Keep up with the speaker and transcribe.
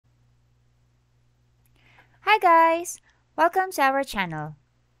Hi guys! Welcome to our channel.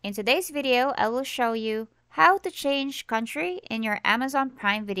 In today's video, I will show you how to change country in your Amazon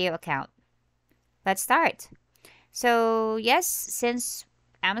Prime Video account. Let's start. So yes, since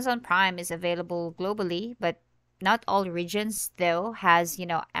Amazon Prime is available globally, but not all regions though has,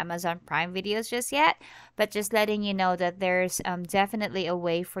 Amazon Prime videos just yet, but just letting you know that there's definitely a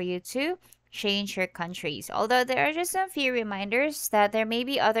way for you to change your countries. Although there are just some few reminders that there may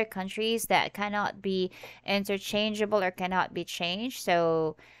be other countries that cannot be interchangeable or cannot be changed.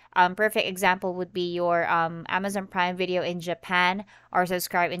 So perfect example would be your Amazon Prime Video in Japan or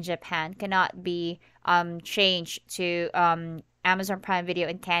subscribe in Japan cannot be changed to Amazon Prime Video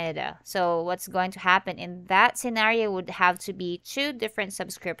in Canada. So what's going to happen in that scenario would have to be two different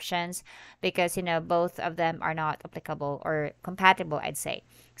subscriptions because both of them are not applicable or compatible, I'd say.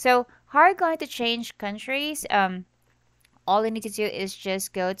 So how are you going to change countries? All you need to do is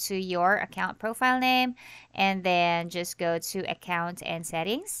just go to your account profile name and then just go to account and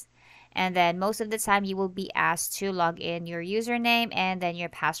settings. And then most of the time you will be asked to log in your username and then your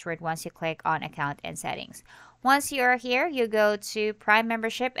password once you click on account and settings. Once you are here, you go to Prime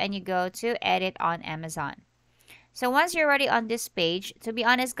membership and you go to edit on Amazon. So once you're already on this page, to be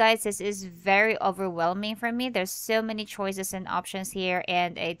honest, guys, this is very overwhelming for me. There's so many choices and options here,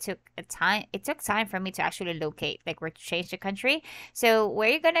 and it took time for me to actually locate, like where to change the country. So where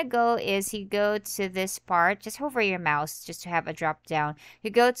you're gonna go is you go to this part, just hover your mouse just to have a drop down.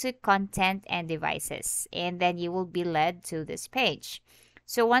 You go to content and devices, and then you will be led to this page.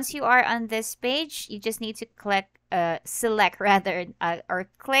 So once you are on this page, you just need to select rather or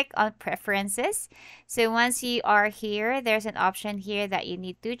click on preferences. So once you are here, there's an option here that you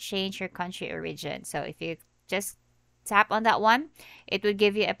need to change your country origin. So if you just tap on that one, it would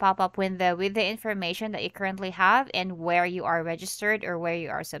give you a pop-up window with the information that you currently have and where you are registered or where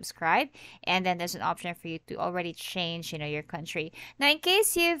you are subscribed. And then there's an option for you to already change, your country. Now, in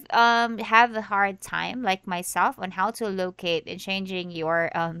case you've have a hard time, like myself, on how to locate and changing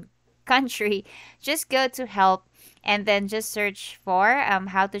your country, just go to help and then just search for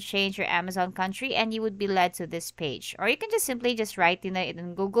how to change your Amazon country and you would be led to this page. Or you can just simply just write in it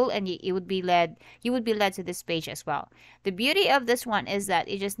in Google and you would be led to this page as well. The beauty of this one is that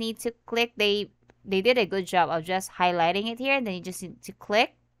you just need to click. They did a good job of just highlighting it here, and then you just need to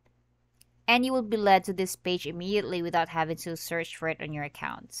click and you will be led to this page immediately without having to search for it on your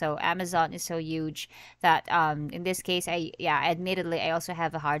account. So Amazon is so huge that in this case, admittedly, I also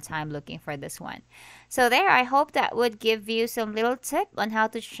have a hard time looking for this one. So there, I hope that would give you some little tip on how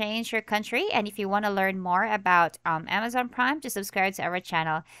to change your country. And if you want to learn more about Amazon Prime, just subscribe to our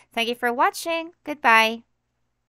channel. Thank you for watching. Goodbye.